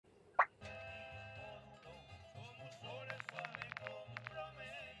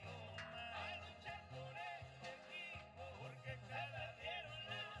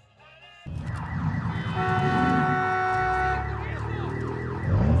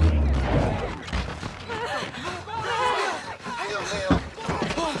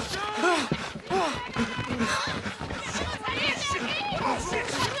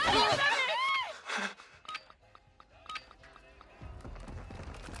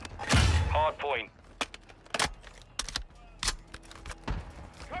point.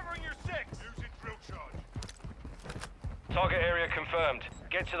 Covering your 6. Using drill charge. Target area confirmed.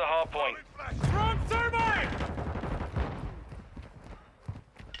 Get to the hard point. Strong thermite!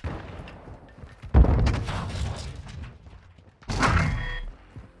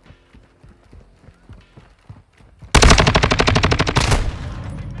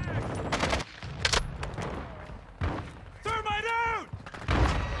 Thermite out!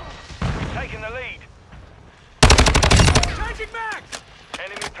 Taking the lead. Changing back!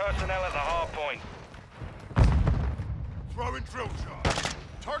 Enemy personnel at the hard point. Throwing drill charge.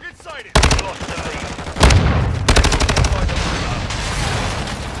 Target sighted. Lost the lead.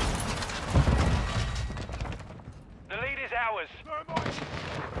 The lead is ours. Thermite!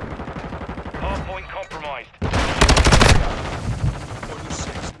 Hard point compromised. On your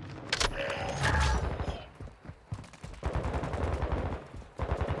 6.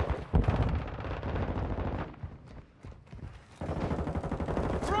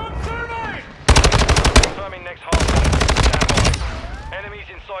 From thermite! Confirming next hard point. Stand by. Enemies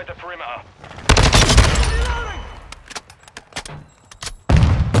inside the perimeter. Reloading!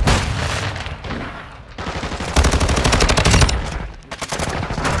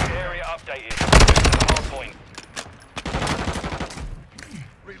 Target area updated. Move to the hard point.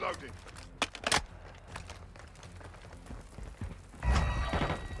 Reloading.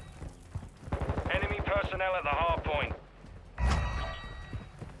 Enemy personnel at the hard point.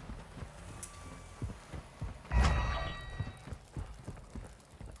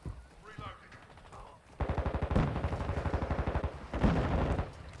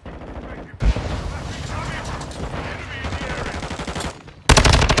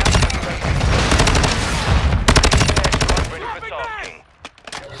 Ready for tasking.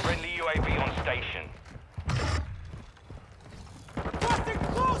 Friendly UAV on station. Busting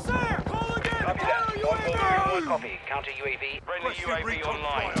closer! Call again! Copy that. Counter One UAV! more copy. Counter UAV. Friendly Requesting UAV recon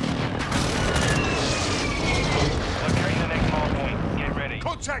online. fire. Locate the next hard point. Get ready.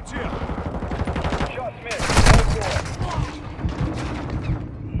 Contact here! Shot Smith. Go for it.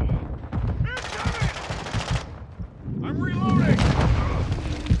 Incoming! I'm reloading!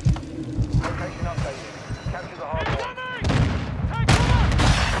 Location updated. Capture the hard point. Incoming! Take cover!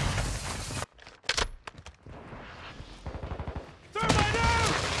 Thermite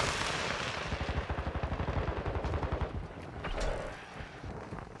out!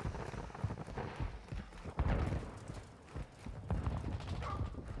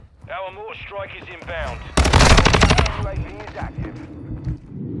 Our mortar strike is inbound. UAV is active.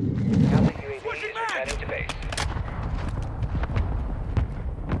 Counter UAV Pushing is back! returning to base.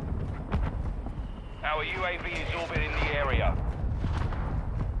 Our UAV is orbiting the area.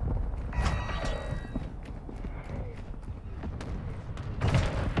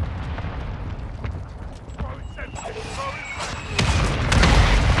 Throwing sensors. Throwing back.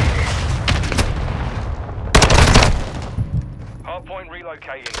 Hardpoint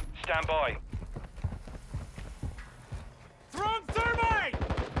relocating. Stand by. Throwing thermite!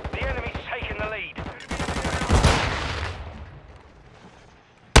 The enemy's taking the lead.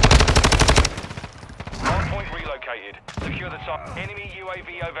 Hardpoint relocated. Secure the top. Enemy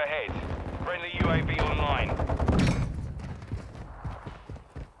UAV overhead. Friendly UAV online.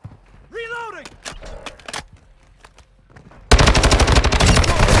 Reloading!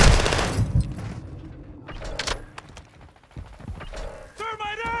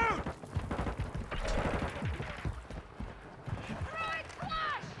 Thermite out!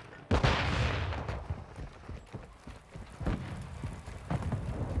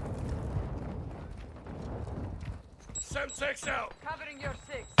 Semtex out! Covering your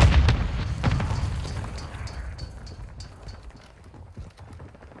 6.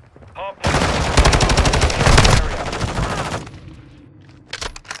 Hardpoint.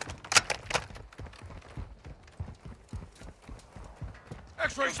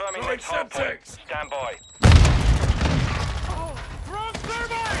 X-ray Confirming throwing next hardpoint. Semtex! Stand by. Throwing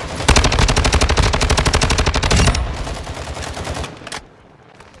thermite!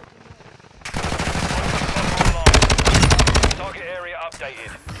 Target area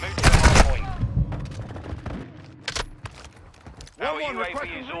updated. Move to the hardpoint. Our One, UAV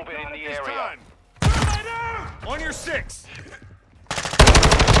requesting is orbiting recon the at this area. time. Thermite out! On your 6!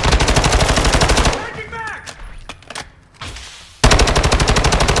 Breaking back!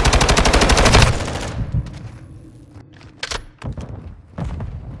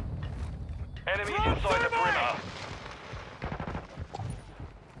 Enemies Throw inside the thermite! perimeter.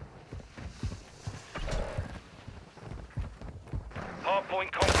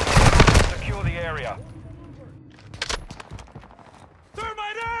 Hardpoint compromised. Secure the area.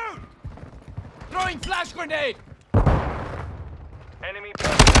 Thermite out! Throwing flash grenade! Enemy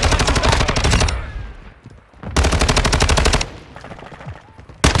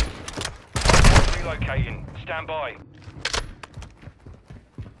relocating. Stand by.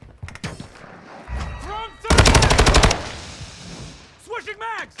 Wrong thermite! Switching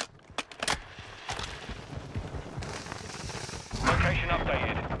mags! Location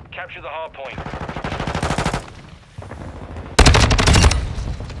updated. Capture the hard point.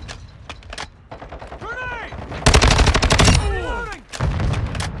 Grenade! Reloading!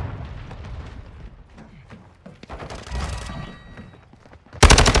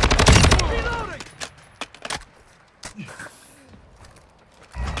 Reloading!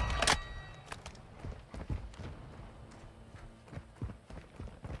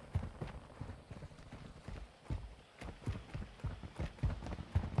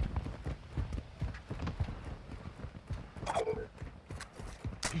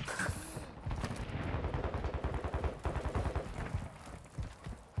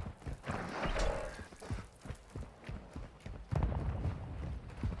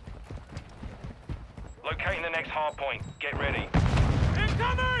 Locating the next hard point. Get ready.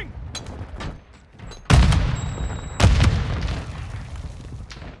 Incoming!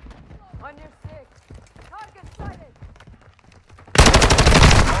 On your six. Target sighted.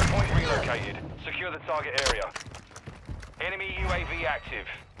 Hard point relocated. Secure the target area. Enemy UAV active.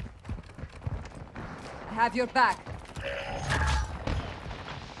 I have your back.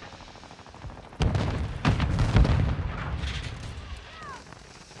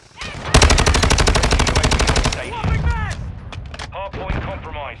 Swapping mags! Hard point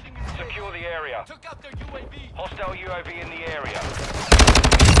compromised. Secure the area. Took out their UAV! Hostile UAV in the area.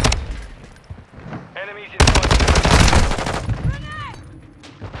 Enemies inside.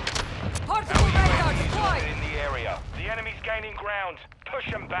 Particle radar UAV is deployed. in the area. The enemy's gaining ground.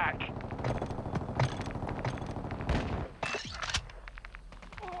 Push them back.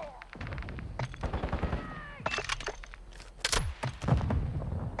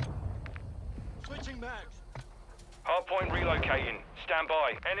 Switching mags. Hard point relocating. Stand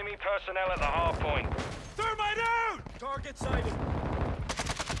by. Enemy personnel at the hard point. Thermite out! Target sighted.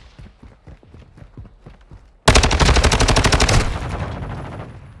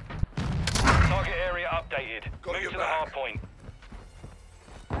 Target area updated. Move to the hard point.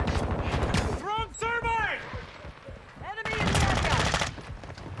 Wrong thermite! Enemy in the area.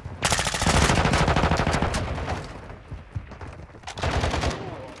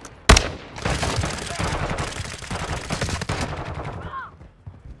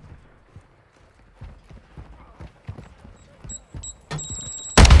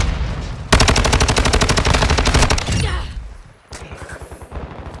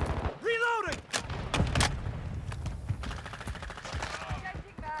 Reloading!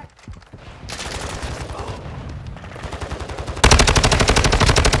 Changing back.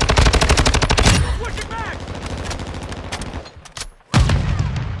 Switching mags!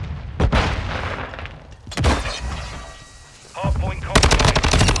 Hard point compromised.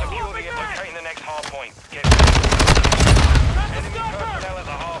 Secure the locating the next hard point. Get enemy personnel at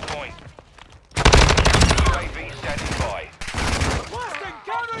the hard point. UAV standing by. Blasting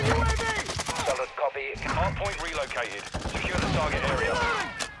counter UAV! Solid copy. Hard point relocated. Secure the target area. Reloading!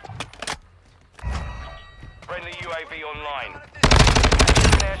 Friendly UAV online.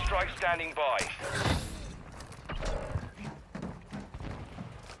 Airstrike standing by.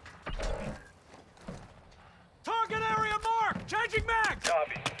 Target area marked! Changing mags!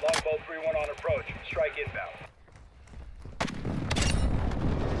 Copy. Longbow 3-1 on approach. Strike inbound.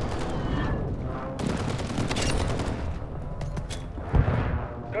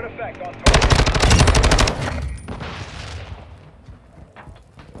 Good effect on target.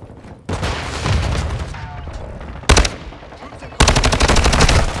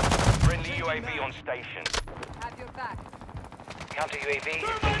 Friendly UAV on station. Have your back. Counter UAV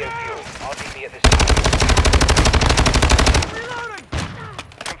is bingo fuel. RTB at this time. Reloading!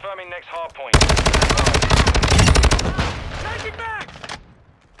 Confirming next hard point. Changing mags!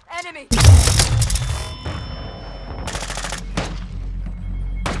 Enemy.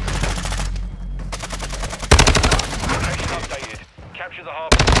 Location updated. Capture the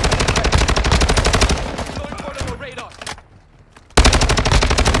hard point. Going for the radar!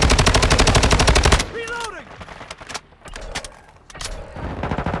 Reloading!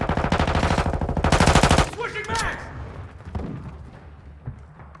 Switching mags!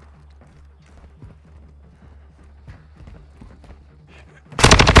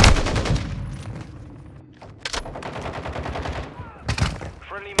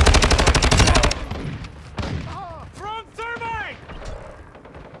 Friendly mission strike. Wrong thermite!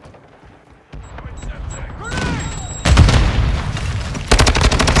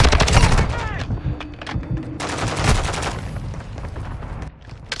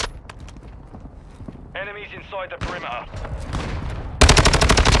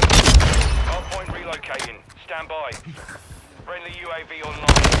 stand by. Friendly UAV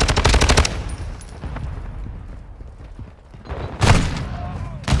online.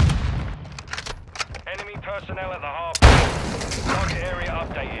 Enemy personnel at the hard point. Target area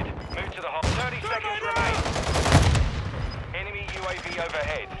updated. Move to the hard. 30 seconds remain. Enemy UAV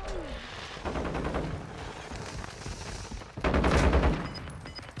overhead.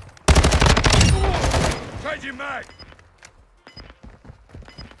 Changing mag!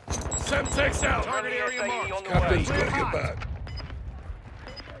 Semtex out! Target area SAE marked. on the Captain's way. gotta get back.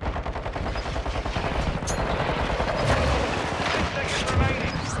 6 seconds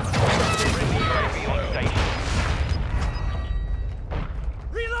remaining. Friendly UAV on station.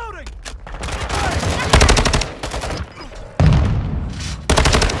 Reloading!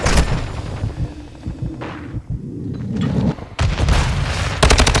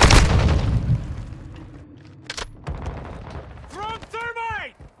 Throwing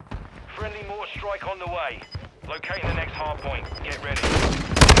thermite! Friendly mortar strike on the way. Locating the next hard point. Get ready.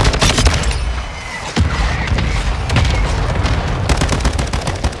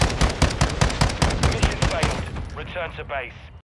 Mission failed. Return to base.